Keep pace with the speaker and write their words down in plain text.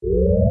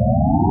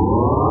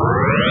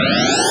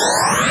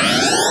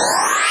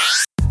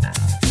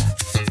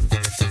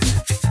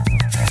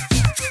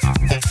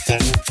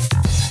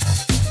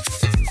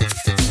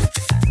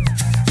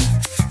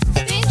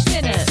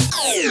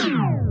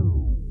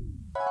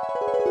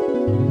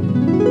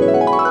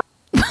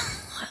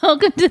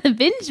welcome to the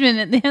Binge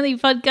Minute, the only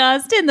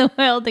podcast in the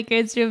world that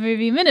goes through a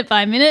movie minute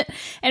by minute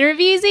and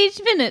reviews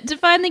each minute to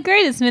find the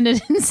greatest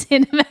minute in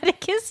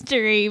cinematic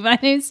history. My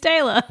name's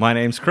Taylor. My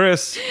name's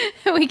Chris.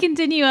 We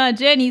continue our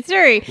journey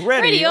through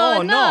Ready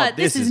or Not.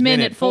 This is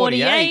minute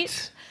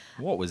 48.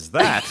 What was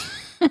that?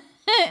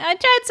 I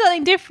tried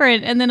something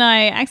different and then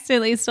I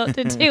accidentally stopped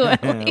it too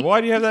early.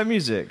 Why do you have that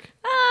music?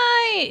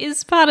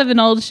 It's part of an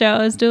old show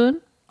I was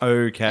doing.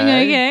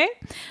 Okay.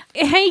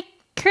 Hey,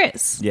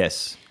 Chris.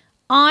 Yes.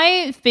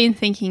 I've been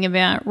thinking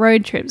about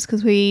road trips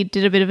because we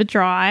did a bit of a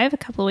drive a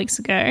couple of weeks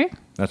ago.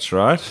 That's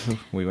right.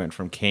 We went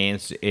from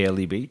Cairns to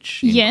Airlie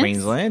Beach in Yes.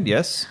 Queensland.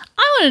 Yes.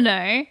 I want to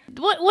know,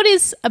 what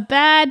is a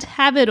bad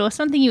habit or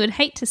something you would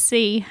hate to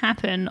see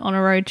happen on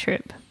a road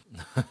trip?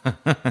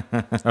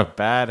 A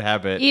bad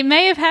habit. It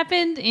may have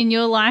happened in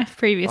your life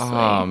previously.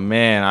 Oh,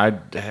 man.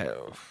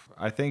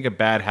 I think a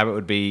bad habit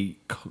would be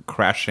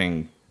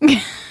crashing.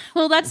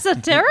 Well, that's a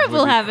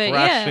terrible habit,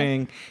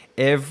 Crashing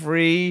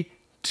every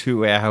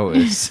 2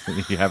 hours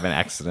if you have an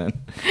accident.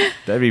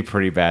 That'd be a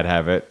pretty bad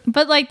habit.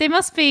 But, they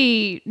must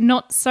be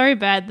not so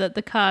bad that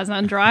the car's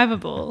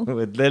undrivable.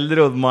 They're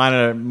little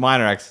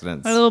minor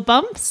accidents. Little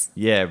bumps?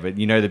 Yeah, but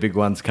you know the big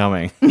one's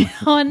coming.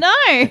 Oh, no.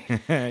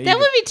 That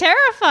would be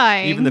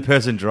terrifying. Even the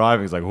person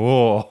driving is like,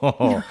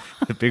 whoa,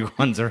 the big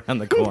one's around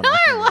the corner.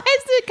 No, why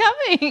is it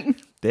coming?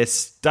 They're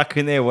stuck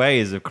in their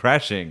ways of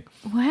crashing.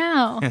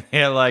 Wow.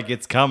 They're like,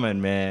 it's coming,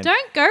 man.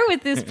 Don't go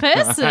with this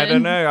person. I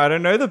don't know. I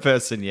don't know the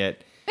person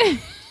yet. I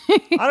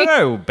don't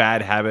know.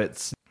 Bad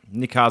habits.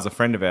 Nick Haar's a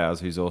friend of ours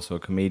who's also a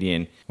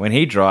comedian. When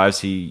he drives,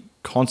 he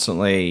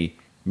constantly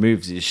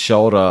moves his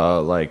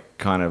shoulder,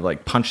 kind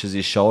of punches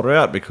his shoulder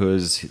out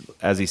because,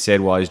 as he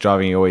said, while he's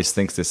driving, he always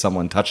thinks there's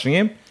someone touching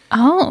him.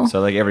 Oh.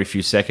 So every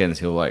few seconds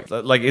he'll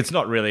it's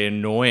not really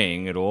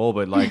annoying at all,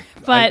 but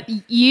But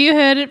you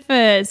heard it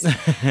first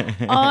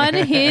on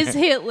his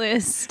hit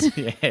list.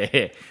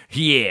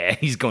 yeah,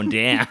 he's gone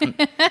down.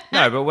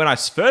 No, but when I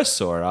first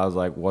saw it, I was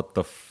like, what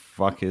the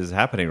fuck is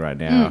happening right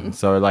now?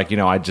 So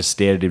I just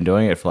stared at him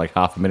doing it for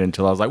half a minute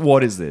until I was like,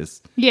 what is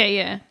this?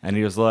 Yeah. And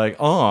he was like,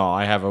 oh,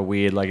 I have a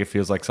weird, it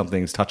feels like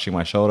something's touching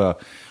my shoulder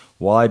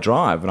while I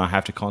drive, and I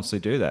have to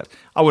constantly do that.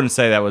 I wouldn't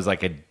say that was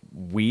a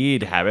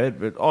weird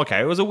habit, but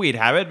okay, it was a weird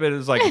habit, but it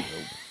was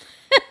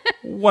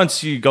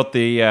once you got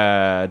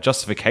the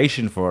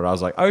justification for it, I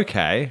was like,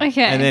 okay.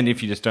 And then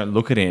if you just don't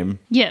look at him,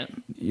 Yeah.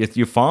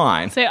 you're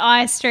fine. So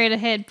eyes straight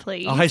ahead,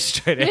 please. Eyes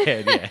straight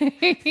ahead,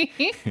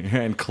 yeah.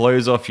 And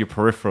close off your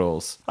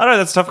peripherals. I know,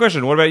 that's a tough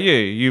question. What about you?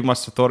 You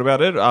must have thought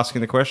about it,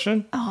 asking the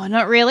question. Oh,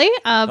 not really.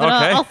 But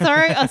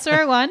Okay. I'll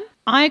throw one.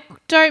 I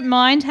don't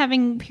mind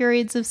having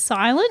periods of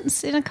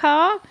silence in a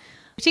car.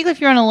 Particularly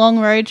if you're on a long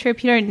road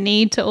trip, you don't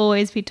need to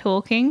always be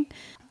talking.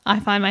 I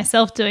find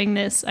myself doing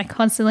this. I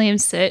constantly am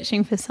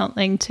searching for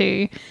something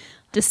to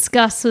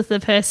discuss with the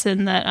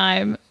person that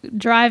I'm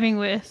driving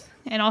with.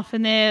 And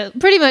often they're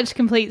pretty much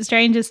complete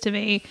strangers to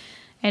me.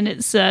 And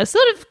it's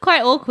sort of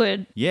quite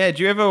awkward. Yeah,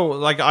 do you ever,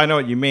 I know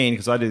what you mean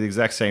because I do the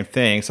exact same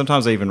thing.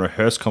 Sometimes I even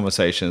rehearse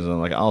conversations and I'm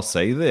like, I'll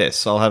say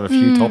this. I'll have a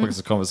few topics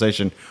of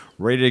conversation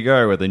ready to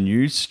go with a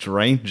new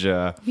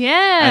stranger.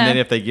 Yeah. And then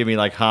if they give me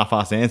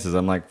half-assed answers,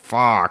 I'm like,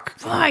 fuck.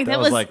 That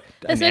was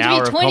that's an meant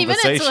hour to be 20 of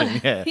minutes.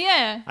 conversation.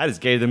 Yeah. I just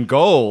gave them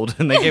gold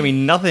and they gave me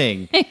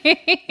nothing.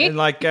 And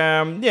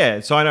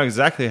so I know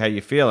exactly how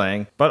you're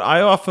feeling. But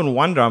I often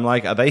wonder, I'm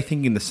like, are they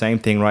thinking the same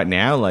thing right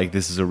now?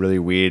 This is a really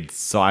weird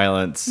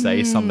silence,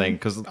 say something.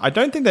 Because I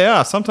don't think they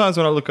are. Sometimes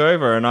when I look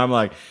over and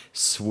I'm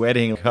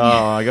sweating,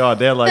 oh my God,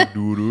 they're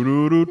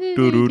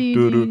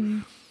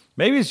do-do-do-do-do-do-do-do.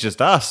 Maybe it's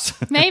just us.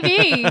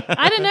 Maybe.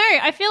 I don't know.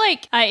 I feel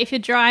like if you're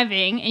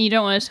driving and you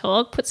don't want to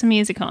talk, put some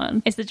music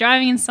on. It's the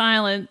driving in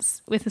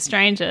silence with a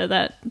stranger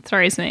that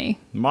throws me.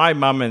 My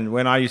mum, and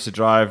when I used to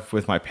drive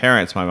with my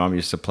parents, my mum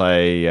used to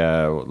play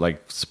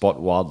Spot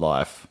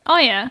Wildlife. Oh,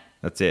 yeah.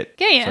 That's it.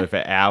 Yeah. So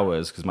for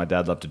hours, because my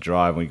dad loved to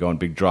drive and we'd go on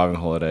big driving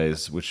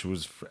holidays, which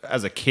was,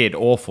 as a kid,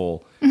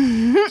 awful. So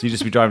you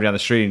just be driving down the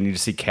street and you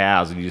just see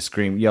cows and you just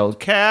yell,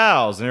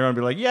 cows! And everyone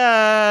would be like,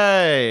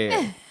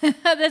 yay!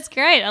 That's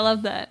great. I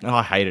love that. Oh,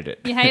 I hated it.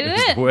 You hated It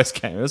was it? the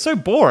worst game. It was so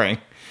boring.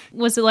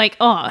 Was it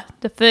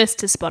the first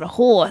to spot a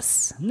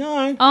horse?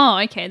 No. Oh,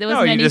 okay. There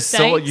wasn't any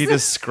stakes. You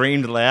just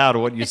screamed loud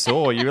what you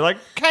saw. You were like,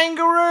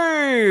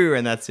 kangaroo!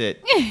 And that's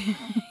it.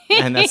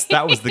 And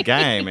that was the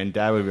game. And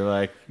Dad would be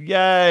like,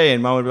 yay!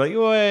 And Mum would be like,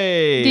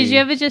 yay! Did you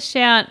ever just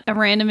shout a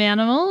random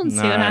animal and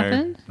see what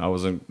happened? I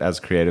wasn't as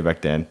creative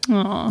back then.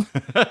 Oh.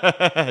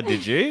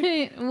 Did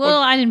you?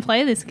 Well, I didn't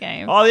play this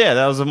game. Oh, yeah,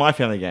 that was a My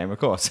Family game, of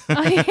course.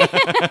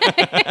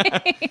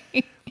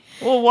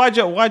 Well, why'd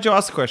you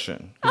ask the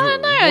question? I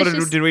don't know.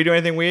 Did we do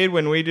anything weird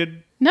when we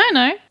did? No.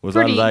 Was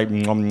I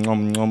nom,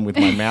 nom, nom with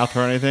my mouth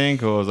or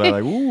anything? Or was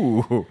I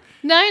ooh?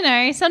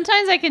 No.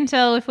 Sometimes I can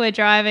tell if we're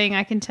driving.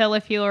 I can tell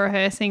if you're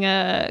rehearsing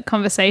a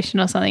conversation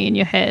or something in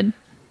your head.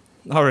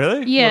 Oh,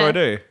 really? Yeah. What do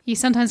I do? You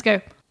sometimes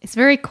go, it's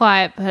very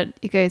quiet, but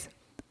it goes,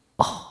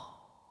 oh.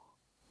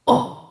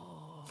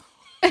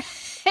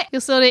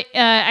 You'll sort of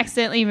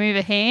accidentally move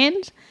a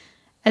hand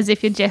as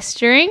if you're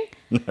gesturing.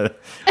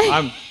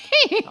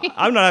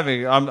 I'm not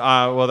having.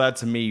 Well,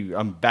 that's me.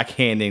 I'm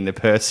backhanding the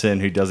person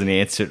who doesn't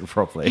answer it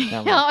properly.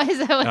 I'm like, Oh, is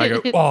that what and I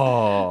it go, is?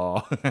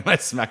 oh, and I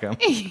smack him.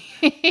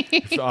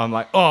 So I'm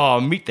like, oh,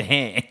 meet the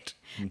hand.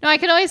 No, I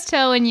can always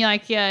tell when you're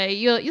like, yeah,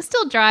 you're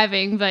still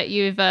driving, but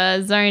you've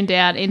zoned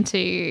out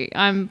into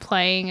I'm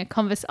playing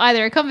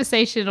either a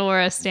conversation or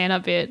a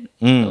stand-up bit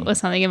or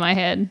something in my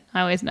head.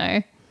 I always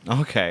know.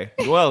 Okay.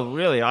 Well,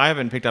 really, I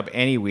haven't picked up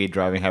any weird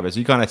driving habits.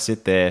 You kind of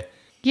sit there.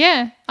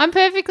 Yeah, I'm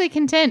perfectly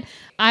content.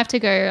 I have to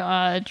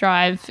go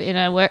drive in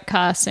a work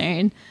car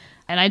soon,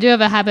 and I do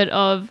have a habit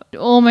of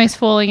almost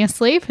falling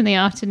asleep in the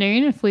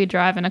afternoon if we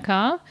drive in a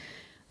car.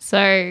 So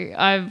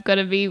I've got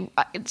to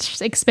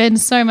expend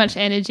so much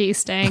energy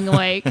staying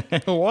awake.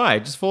 Why?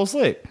 Just fall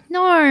asleep.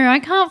 No, I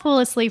can't fall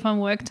asleep on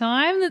work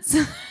time. That's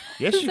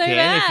Yes, you so can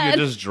bad. if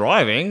you're just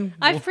driving.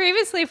 I've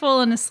previously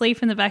fallen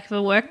asleep in the back of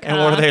a work car. And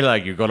what are they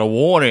like? You got a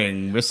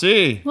warning,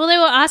 missy. Well, they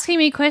were asking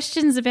me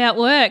questions about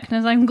work, and I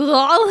was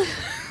like,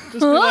 Just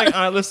be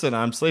like, listen,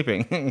 I'm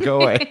sleeping. Go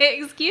away.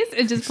 excuse,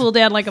 and just pull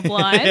down like a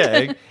blind.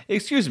 Yeah,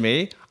 excuse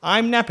me,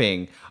 I'm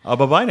napping.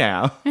 Bye-bye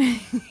now.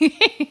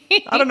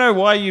 I don't know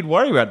why you'd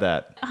worry about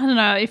that. I don't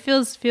know. It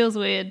feels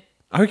weird.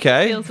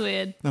 Okay. Feels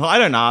weird. No, I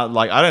don't know.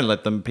 Like, I don't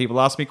let people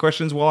ask me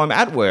questions while I'm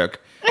at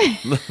work.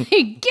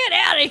 Get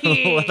out of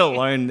here. Let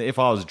alone if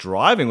I was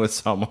driving with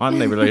someone,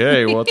 they'd be like,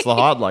 hey, what's the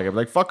heart like? I'd be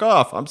like, fuck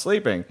off, I'm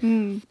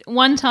sleeping.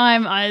 One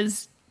time I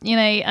was in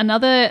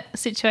another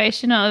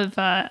situation of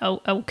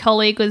a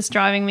colleague was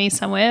driving me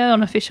somewhere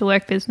on official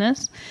work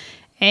business,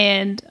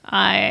 and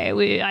I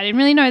didn't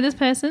really know this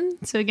person,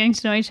 so we're getting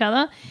to know each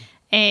other.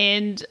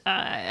 And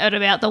at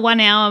about the 1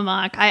 hour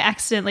mark, I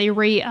accidentally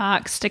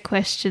re-asked a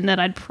question that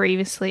I'd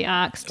previously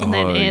asked and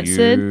then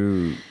answered.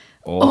 You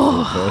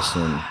awful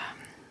person.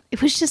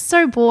 It was just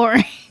so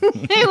boring.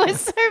 It was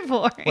so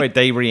boring. Wait,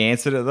 they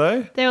re-answered it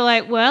though? They were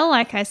like, well,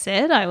 like I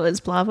said, I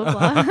was blah, blah,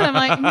 blah. And I'm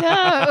like,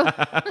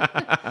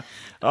 no.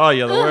 Oh,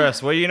 you're the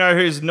worst. Well, you know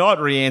who's not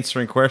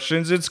re-answering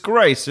questions? It's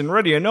Grace in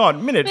Ready or Not,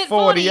 minute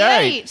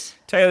 48.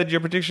 Taylor, did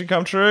your prediction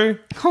come true?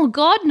 Oh,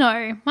 God,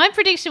 no. My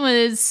prediction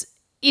was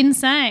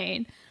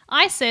insane.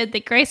 I said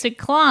that Grace would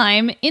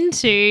climb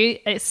into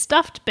a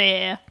stuffed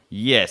bear.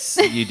 Yes,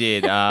 you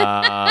did,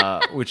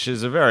 which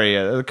is a very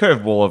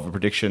curveball of a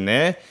prediction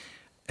there.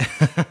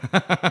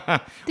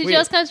 Did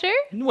yours come true?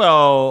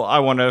 Well, I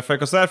want to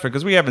focus on that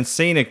because we haven't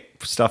seen a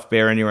stuffed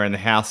bear anywhere in the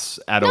house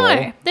at all.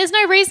 No, there's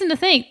no reason to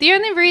think. The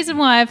only reason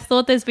why I've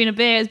thought there's been a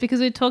bear is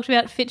because we talked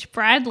about Fitch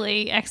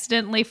Bradley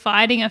accidentally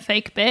fighting a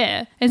fake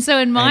bear. And so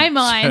in my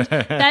mind,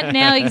 that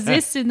now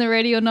exists in the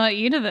Ready or Not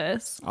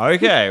universe.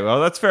 Okay,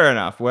 well, that's fair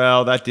enough.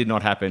 Well, that did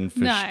not happen,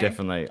 No.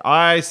 definitely.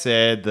 I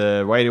said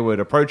the waiter would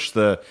approach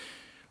the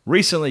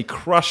recently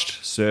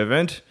crushed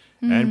servant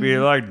and be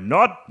like,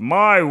 not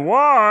my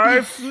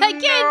wife.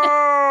 Again.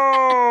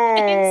 No.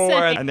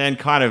 Insane. And then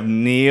kind of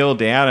kneel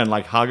down and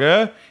like hug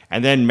her.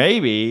 And then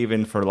maybe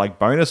even for like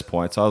bonus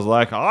points, I was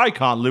like, I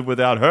can't live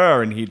without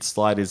her. And he'd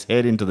slide his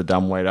head into the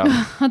dumbwaiter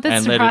and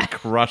let right. it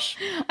crush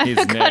his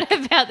I forgot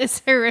neck. about this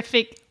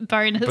horrific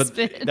bonus But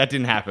bit. that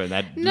didn't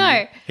happen.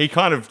 No. He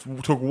kind of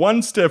took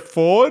one step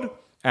forward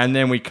and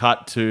then we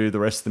cut to the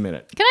rest of the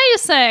minute. Can I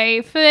just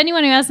say, for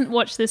anyone who hasn't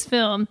watched this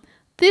film,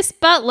 this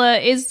butler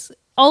is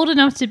old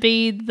enough to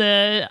be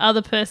the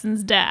other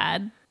person's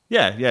dad.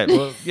 Yeah.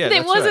 Well, yeah. It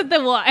that's wasn't right.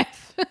 the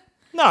wife.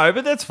 No,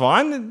 but that's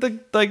fine.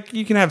 Like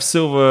you can have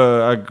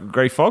Silver a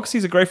grey fox.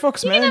 He's a grey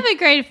fox, You man. can have a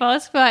great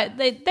fox, but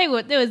there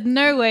was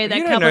no way that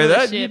You couple don't know was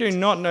that. You shipped. do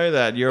not know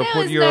that. You're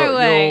There was no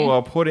way.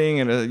 you're putting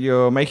and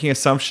you're making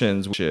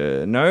assumptions. Which,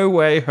 no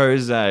way,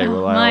 Jose.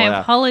 Will I My allow.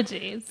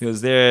 apologies.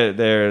 Because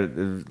there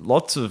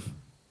lots of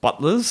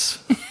butlers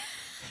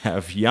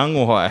have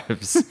young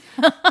wives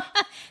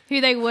Who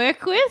they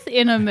work with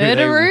in a who murder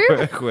they room?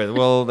 work with.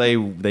 Well, they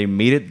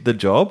meet at the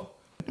job.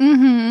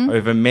 Mm-hmm.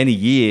 Over many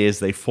years,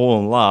 they fall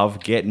in love,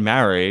 get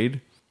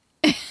married,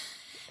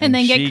 And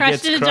then she get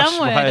crushed in a gets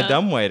by a dumbwaiter.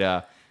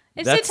 dumbwaiter.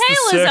 It's That's the the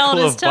Taylor's circle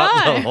oldest of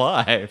butler time.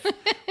 life.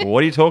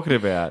 What are you talking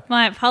about?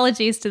 My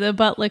apologies to the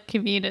butler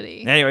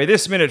community. Anyway,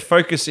 this minute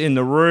focus in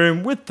the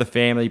room with the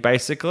family,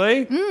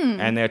 basically,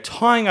 and they're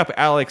tying up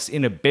Alex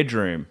in a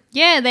bedroom.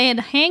 Yeah, they had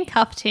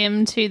handcuffed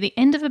him to the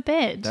end of a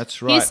bed.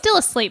 That's right. He's still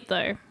asleep,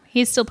 though.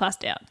 He's still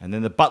passed out. And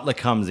then the butler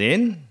comes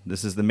in.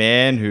 This is the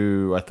man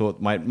who I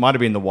thought might have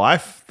been the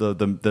wife, the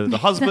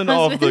husband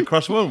of the husband.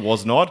 crushed woman,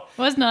 was not.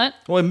 Was not.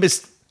 Well,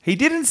 he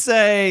didn't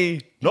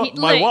say not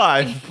my Look,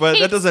 wife, but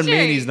that it's doesn't mean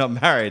true. he's not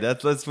married.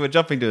 We're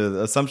jumping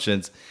to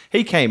assumptions.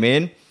 He came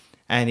in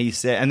and he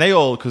said, and they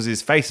all, because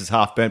his face is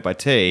half burnt by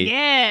tea.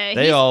 Yeah.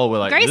 They all were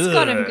like, Grace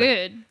got him "Ugh."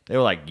 good. They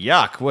were like,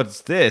 yuck,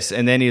 what's this?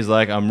 And then he's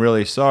like, I'm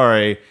really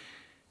sorry,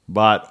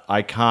 but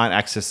I can't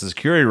access the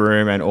security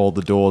room and all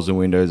the doors and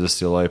windows are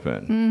still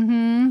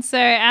open. So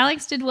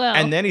Alex did well.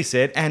 And then he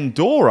said, and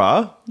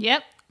Dora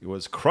Yep.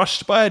 was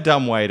crushed by a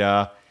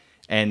dumbwaiter,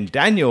 and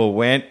Daniel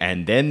went,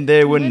 and then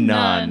there were There were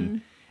none.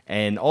 none.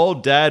 And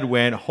old dad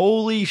went,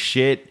 holy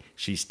shit,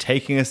 She's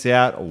taking us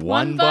out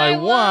one by by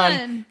one.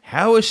 one.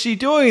 How is she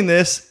doing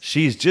this?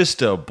 She's just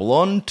a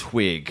blonde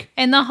twig.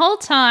 And the whole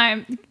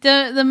time,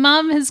 the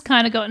mum has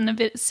kind of gotten a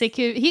bit sick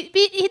of...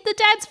 the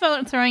dad's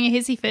throwing a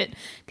hissy fit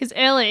because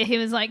earlier he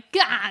was like,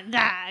 gah,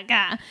 gah,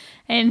 gah.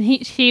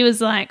 And she was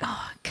like,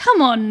 oh,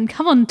 come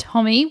on,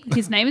 Tommy.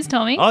 His name is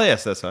Tommy. Oh,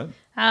 yes, that's right.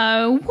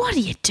 What are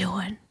you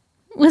doing?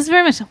 It was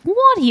very much,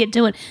 what are you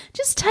doing?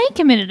 Just take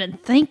a minute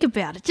and think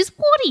about it. Just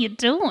what are you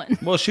doing?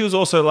 Well, she was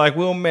also like,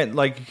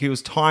 he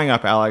was tying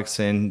up Alex,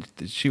 and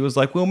she was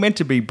like, we're meant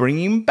to be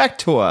bringing him back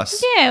to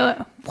us.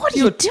 Yeah, what are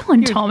you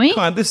doing, Tommy?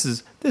 This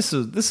is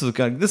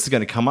going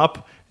to come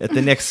up at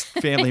the next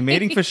family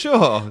meeting for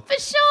sure. For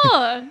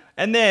sure.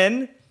 And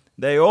then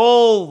they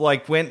all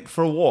went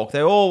for a walk.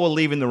 They all were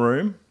leaving the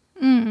room,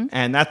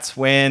 and that's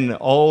when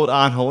old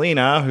Aunt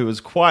Helena, who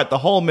was quiet the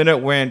whole minute,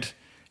 went,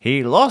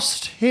 he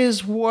lost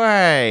his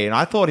way. And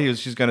I thought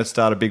she's going to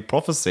start a big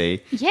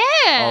prophecy.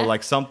 Yeah.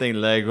 Or something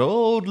like,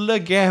 old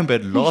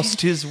LeGambit lost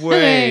his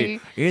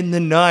way in the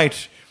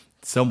night,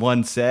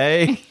 someone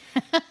say.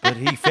 But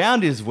he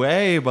found his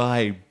way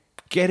by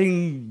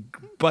good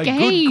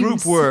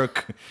group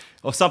work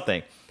or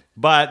something.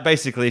 But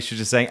basically, she's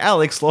just saying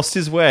Alex lost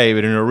his way,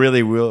 but in a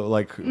really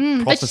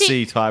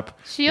prophecy type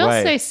She way.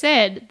 also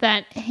said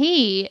that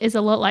he is a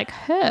lot like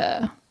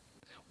her.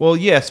 Well,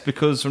 yes,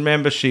 because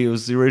remember, she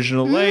was the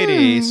original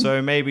lady,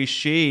 so maybe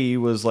she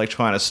was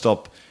trying to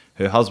stop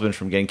her husband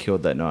from getting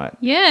killed that night.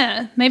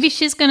 Yeah, maybe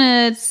she's going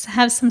to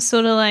have some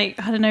sort of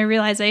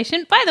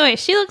realization. By the way,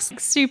 she looks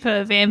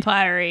super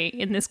vampire-y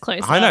in this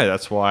close-up. I know,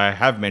 that's why I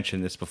have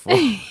mentioned this before.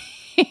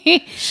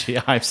 There's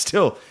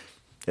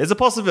a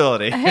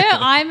possibility. Her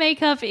eye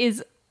makeup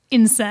is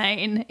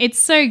insane. It's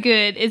so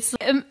good. It's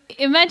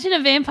imagine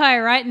a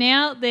vampire right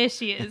now. There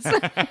she is.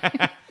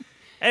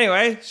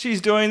 Anyway,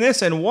 she's doing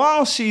this, and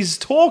while she's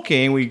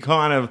talking,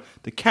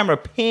 the camera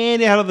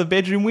panned out of the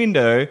bedroom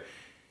window,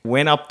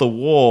 went up the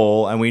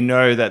wall, and we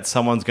know that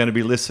someone's going to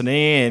be listening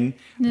in,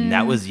 and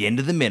that was the end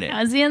of the minute.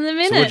 That was the end of the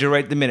minute. So what'd you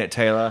rate the minute,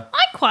 Taylor?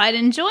 I quite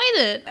enjoyed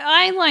it.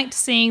 I liked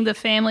seeing the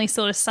family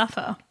sort of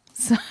suffer.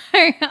 So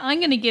I'm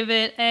going to give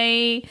it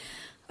a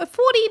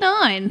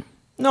 49.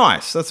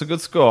 Nice. That's a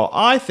good score.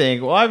 I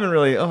think, I haven't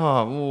really,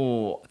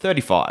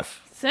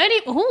 35. 30.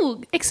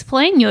 Ooh,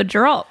 explain your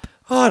drop.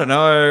 I don't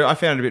know. I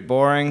found it a bit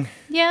boring.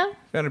 Yeah.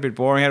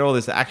 Had all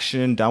this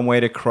action, dumb way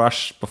to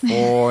crush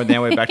before, and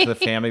then we're back to the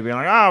family being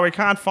like, we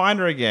can't find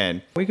her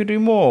again. We could do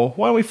more.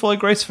 Why don't we follow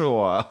Grace for a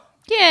while?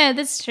 Yeah,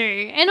 that's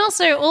true. And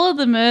also, all of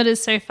the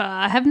murders so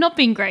far have not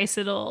been Grace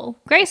at all.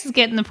 Grace is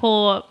getting the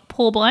poor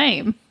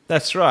blame.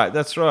 That's right.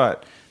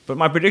 But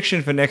my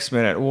prediction for next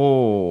minute,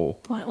 whoa.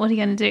 What are you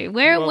going to do?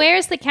 Where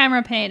is the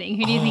camera panning?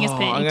 Who do you think is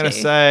panning I'm going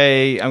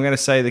to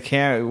say the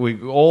camera,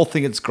 we all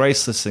think it's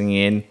Grace listening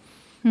in.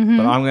 Mm-hmm.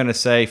 But I'm going to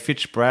say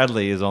Fitch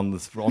Bradley is on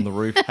the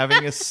roof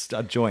having a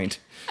joint.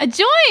 A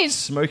joint?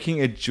 Smoking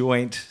a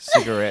joint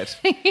cigarette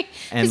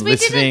and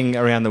listening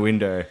around the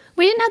window.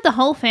 We didn't have the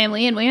whole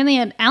family in. We only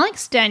had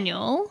Alex,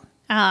 Daniel,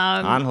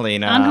 Aunt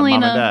Helena, Mum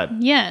and Dad.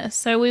 Yeah,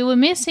 so we were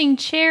missing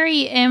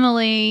Cherry,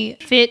 Emily,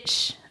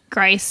 Fitch,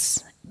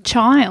 Grace,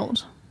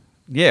 child.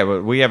 Yeah,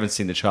 but we haven't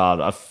seen the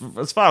child.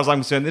 As far as I'm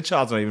concerned, the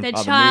child's not even part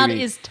of the movie. The child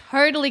is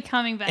totally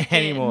coming back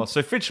anymore.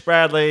 So Fitch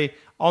Bradley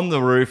on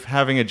the roof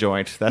having a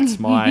joint. That's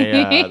my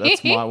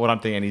what I'm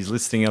thinking. He's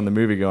listening on the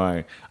movie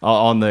going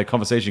on the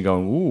conversation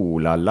going, ooh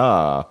la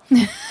la.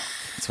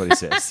 That's what he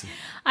says.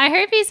 I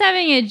hope he's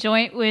having a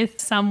joint with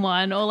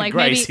someone, or Grace.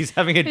 maybe He's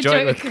having a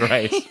joint with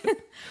Grace.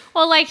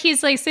 Or he's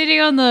sitting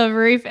on the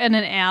roof and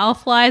an owl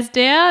flies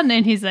down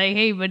and he's like,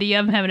 hey buddy,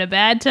 I'm having a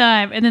bad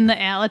time, and then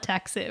the owl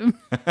attacks him.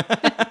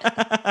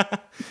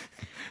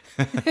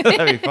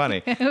 That'd be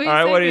funny. All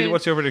right,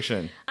 what's your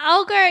prediction?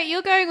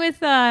 You're going with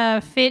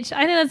Fitch.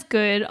 I think that's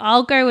good.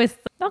 I'll go with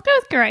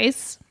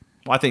Grace.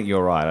 Well, I think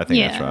you're right. I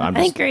think that's right.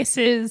 I think Grace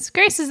is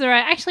the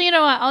right. Actually, you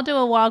know what? I'll do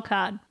a wild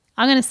card.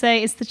 I'm going to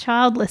say it's the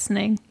child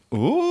listening.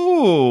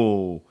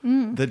 Ooh.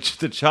 The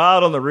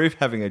child on the roof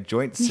having a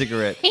joint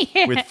cigarette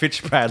with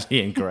Fitch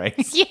Bradley and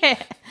Grace. Yeah.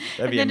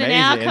 That'd be and then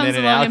amazing.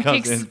 An owl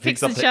comes along and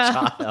picks up the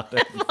child.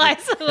 and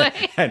flies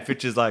away. And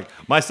Fitch is like,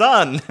 my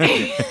son.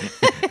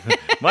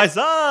 My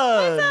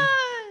son.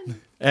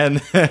 And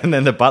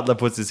then the butler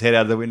puts his head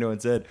out of the window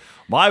and said,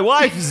 my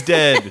wife's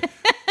dead.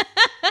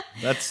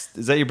 Is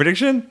that your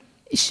prediction?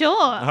 Sure.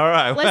 All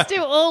right. Let's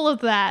do all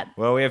of that.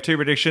 Well, we have two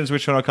predictions.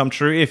 Which one will come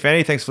true, if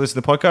any? Thanks for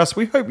listening to the podcast.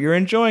 We hope you're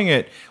enjoying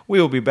it. We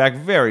will be back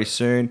very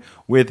soon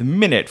with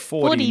Minute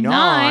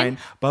 49.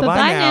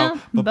 Bye-bye now.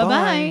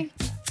 Bye-bye.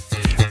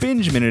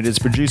 Binge Minute is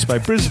produced by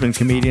Brisbane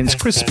comedians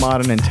Chris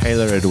Martin and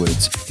Taylor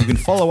Edwards. You can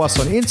follow us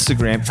on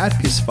Instagram at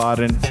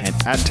 @PissFarden and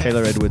at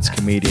Taylor Edwards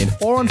Comedian,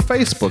 or on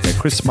Facebook at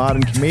Chris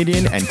Martin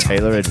Comedian and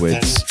Taylor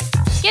Edwards.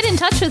 Get in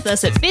touch with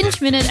us at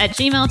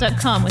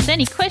bingeminute@gmail.com with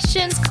any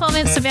questions,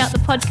 comments about the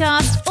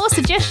podcast, or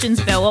suggestions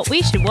about what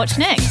we should watch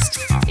next.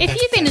 If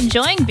you've been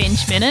enjoying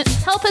Binge Minute,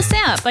 help us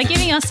out by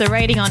giving us a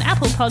rating on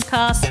Apple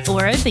Podcasts or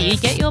wherever you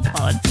get your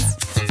pods.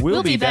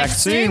 We'll be back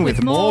soon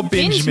with more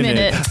Binge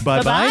Minute.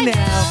 Bye-bye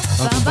now.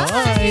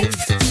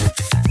 Bye-bye.